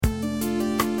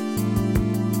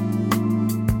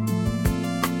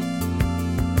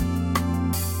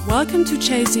Welcome to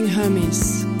Chasing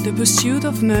Hermes, the pursuit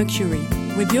of Mercury,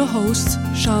 with your hosts,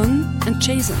 Sean and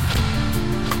Jason.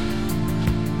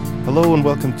 Hello and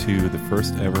welcome to the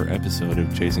first ever episode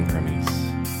of Chasing Hermes,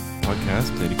 a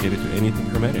podcast dedicated to anything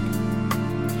Hermetic.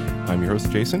 I'm your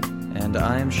host, Jason. And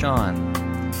I'm Sean.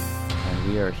 And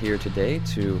we are here today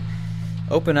to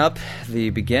open up the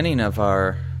beginning of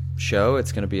our show.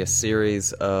 It's going to be a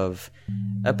series of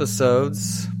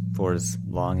episodes, for as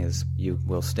long as you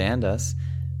will stand us,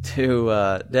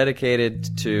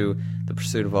 dedicated to the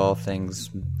pursuit of all things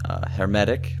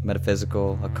hermetic,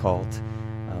 metaphysical, occult,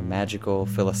 magical,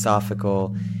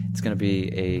 philosophical. It's going to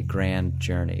be a grand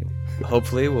journey.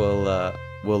 Hopefully we'll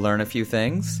learn a few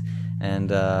things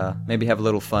and maybe have a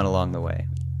little fun along the way.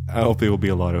 I hope it will be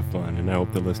a lot of fun, and I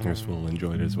hope the listeners will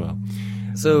enjoy it as well.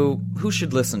 So, who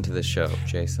should listen to this show,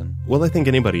 Jason? Well, I think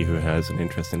anybody who has an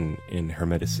interest in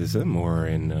Hermeticism or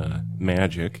in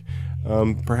magic,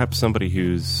 perhaps somebody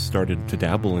who's started to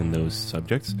dabble in those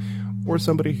subjects, or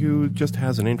somebody who just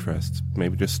has an interest,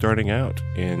 maybe just starting out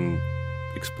in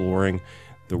exploring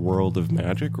the world of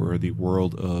magic or the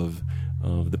world of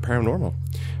the paranormal.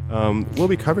 We'll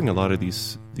be covering a lot of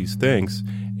these things,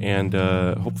 and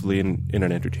hopefully in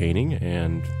an entertaining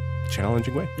and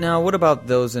challenging way. Now, what about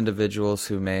those individuals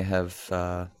who may have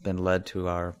been led to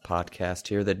our podcast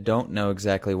here that don't know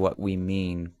exactly what we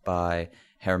mean by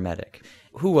Hermetic?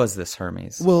 Who was this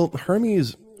Hermes? Well,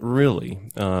 Hermes really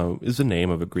is the name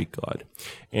of a Greek god,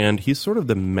 and he's sort of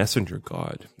the messenger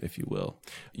god, if you will.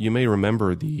 You may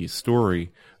remember the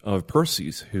story of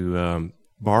Perseus, who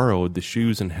borrowed the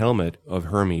shoes and helmet of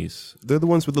Hermes. They're the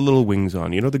ones with the little wings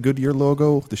on. You know the Goodyear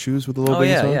logo, the shoes with the little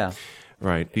wings on? Oh, yeah.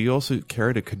 Right. He also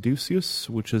carried a caduceus,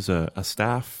 which is a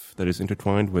staff that is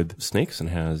intertwined with snakes and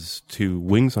has two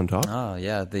wings on top. Oh,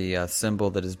 yeah, the symbol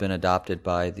that has been adopted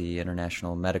by the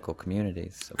international medical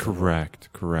communities. Correct.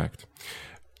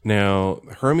 Now,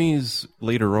 Hermes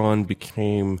later on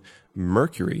became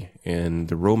Mercury in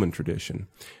the Roman tradition,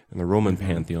 in the Roman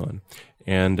pantheon.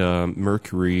 And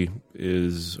Mercury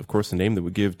is, of course, the name that we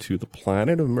give to the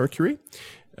planet of Mercury.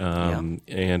 And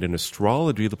in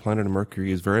astrology, the planet of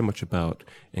Mercury is very much about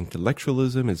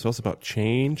intellectualism. It's also about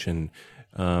change and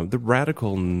the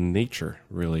radical nature,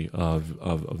 really,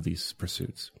 of these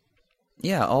pursuits.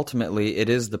 Yeah, ultimately, it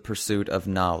is the pursuit of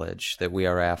knowledge that we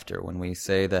are after. When we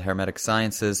say the Hermetic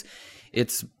sciences,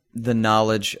 it's the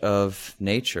knowledge of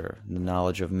nature, the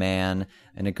knowledge of man,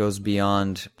 and it goes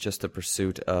beyond just the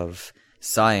pursuit of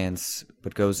science,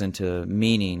 but goes into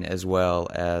meaning as well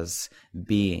as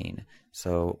being.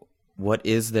 So what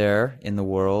is there in the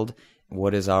world?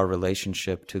 What is our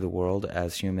relationship to the world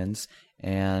as humans?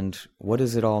 And what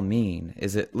does it all mean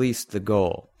is at least the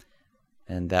goal.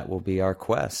 And that will be our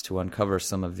quest to uncover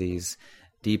some of these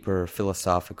deeper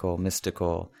philosophical,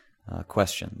 mystical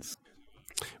questions.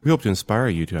 We hope to inspire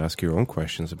you to ask your own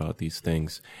questions about these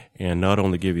things and not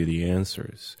only give you the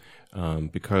answers,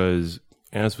 because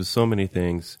as with so many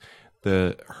things,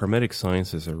 the Hermetic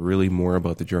sciences are really more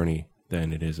about the journey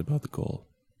than it is about the goal.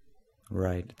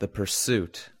 Right, the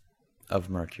pursuit of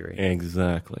Mercury.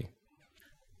 Exactly.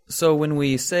 So when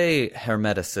we say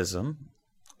Hermeticism,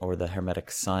 or the Hermetic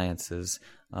sciences,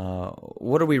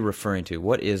 what are we referring to?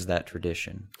 What is that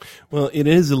tradition? Well, it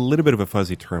is a little bit of a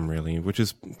fuzzy term, really, which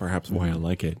is perhaps why I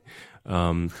like it.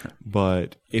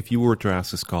 But if you were to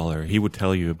ask a scholar, he would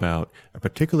tell you about a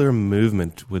particular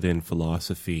movement within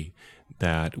philosophy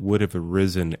that would have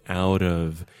arisen out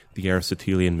of the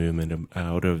Aristotelian movement,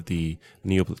 out of the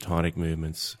Neoplatonic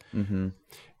movements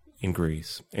in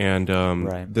Greece. And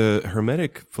the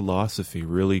Hermetic philosophy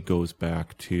really goes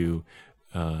back to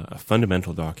a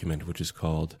fundamental document, which is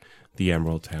called the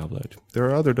Emerald Tablet. There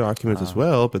are other documents as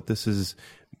well, but this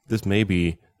may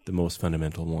be the most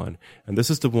fundamental one. And this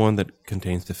is the one that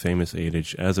contains the famous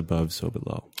adage, as above, so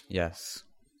below. Yes.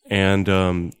 And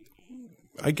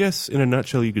I guess in a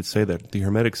nutshell, you could say that the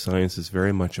Hermetic science is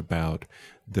very much about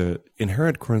the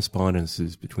inherent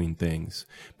correspondences between things,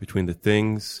 between the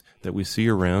things that we see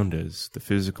around us, the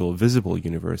physical, visible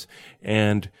universe,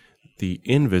 and the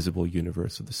invisible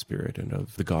universe of the spirit and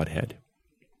of the Godhead.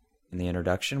 In the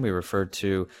introduction, we referred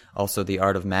to also the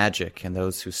art of magic and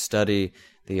those who study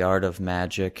the art of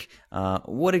magic.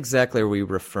 What exactly are we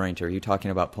referring to? Are you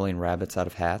talking about pulling rabbits out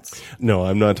of hats? No,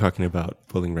 I'm not talking about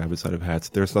pulling rabbits out of hats.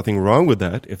 There's nothing wrong with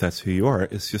that if that's who you are.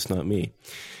 It's just not me.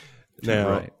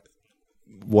 Now,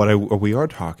 what we are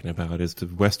talking about is the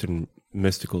Western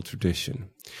mystical tradition.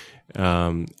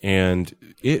 And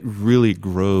it really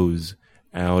grows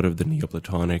out of the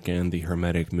Neoplatonic and the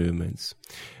Hermetic movements.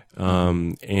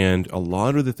 And a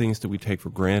lot of the things that we take for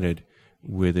granted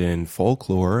within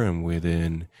folklore and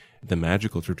within the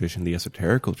magical tradition, the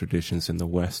esoterical traditions in the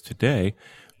West today,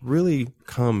 really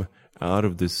come out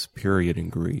of this period in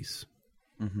Greece.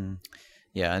 Mm-hmm.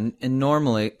 Yeah, and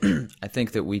normally I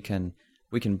think that we can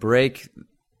break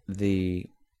the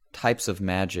types of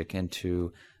magic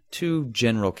into two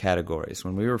general categories.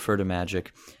 When we refer to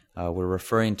magic, we're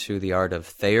referring to the art of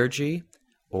theurgy,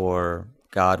 or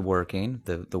God working,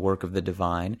 the work of the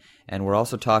divine, and we're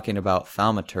also talking about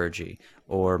thaumaturgy,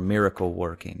 or miracle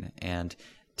working. And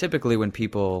typically when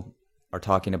people are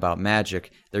talking about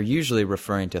magic, they're usually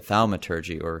referring to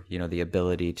thaumaturgy, or the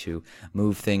ability to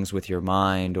move things with your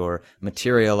mind or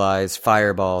materialize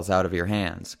fireballs out of your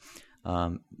hands.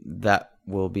 That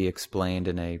will be explained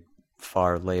in a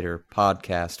far later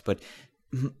podcast, but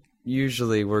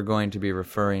usually we're going to be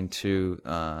referring to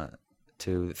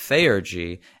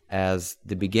theurgy as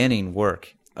the beginning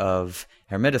work of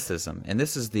Hermeticism, and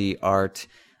this is the art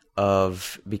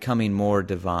of becoming more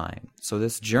divine. So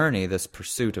this journey, this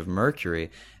pursuit of Mercury,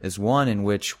 is one in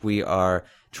which we are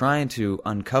trying to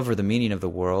uncover the meaning of the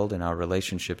world and our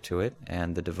relationship to it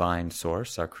and the divine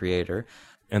source, our creator.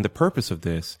 And the purpose of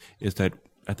this is that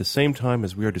at the same time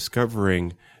as we are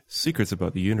discovering secrets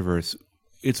about the universe,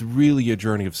 it's really a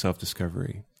journey of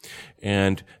self-discovery.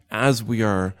 And as we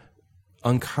are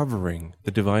uncovering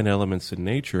the divine elements in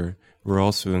nature, we're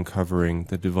also uncovering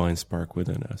the divine spark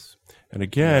within us. And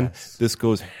again, Yes. This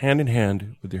goes hand in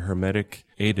hand with the Hermetic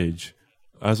adage,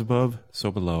 as above,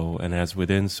 so below, and as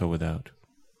within, so without.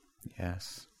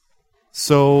 Yes.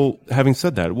 So, having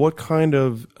said that, what kind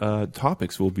of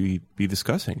topics will we be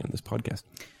discussing in this podcast?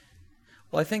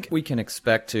 Well, I think we can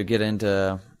expect to get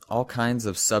into all kinds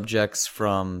of subjects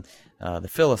from the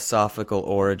philosophical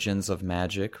origins of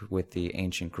magic with the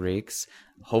ancient Greeks,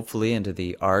 hopefully into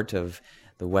the art of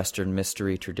the Western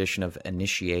mystery tradition of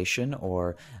initiation,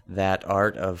 or that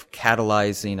art of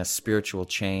catalyzing a spiritual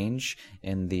change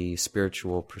in the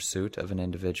spiritual pursuit of an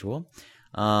individual.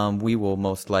 We will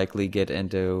most likely get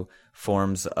into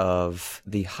forms of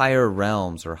the higher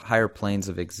realms or higher planes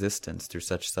of existence through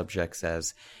such subjects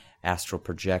as astral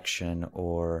projection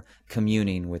or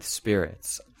communing with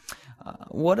spirits.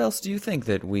 What else do you think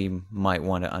that we might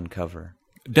want to uncover?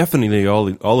 Definitely,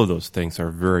 all of those things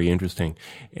are very interesting,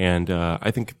 and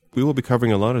I think we will be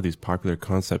covering a lot of these popular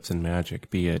concepts in magic,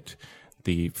 be it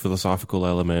the philosophical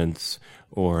elements,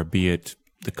 or be it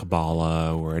the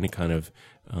Kabbalah, or any kind of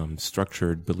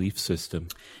structured belief system.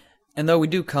 And though we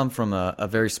do come from a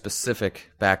very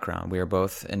specific background, we are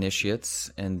both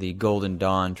initiates in the Golden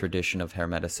Dawn tradition of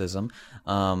Hermeticism,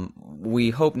 we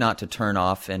hope not to turn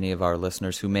off any of our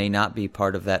listeners who may not be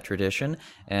part of that tradition,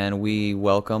 and we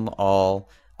welcome all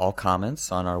comments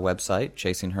on our website,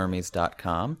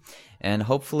 chasinghermes.com, and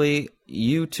hopefully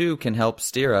you too can help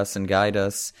steer us and guide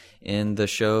us in the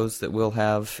shows that we'll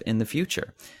have in the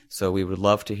future. So we would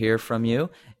love to hear from you,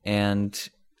 and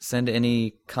send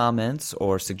any comments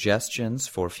or suggestions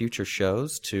for future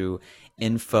shows to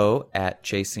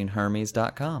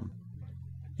info@chasinghermes.com.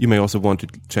 You may also want to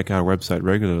check our website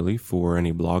regularly for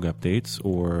any blog updates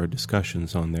or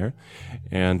discussions on there.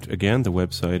 And again, the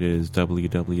website is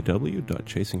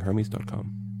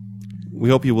www.chasinghermes.com. We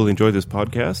hope you will enjoy this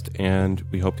podcast, and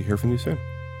we hope to hear from you soon.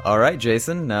 All right,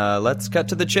 Jason, let's cut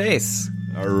to the chase,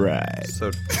 All right. so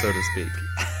to speak.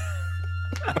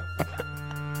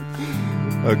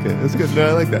 Okay, that's good. No,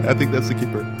 I like that. I think that's the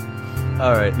keeper.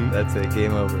 All right, that's it.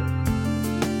 Game over.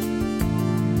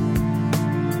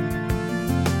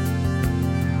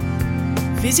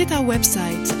 Visit our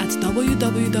website at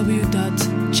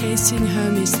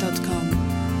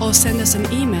www.chasinghermes.com or send us an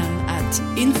email at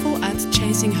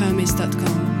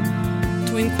info@chasinghermes.com.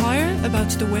 To inquire about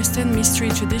the Western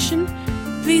mystery tradition,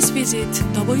 please visit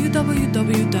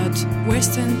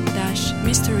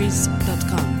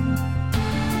www.western-mysteries.com.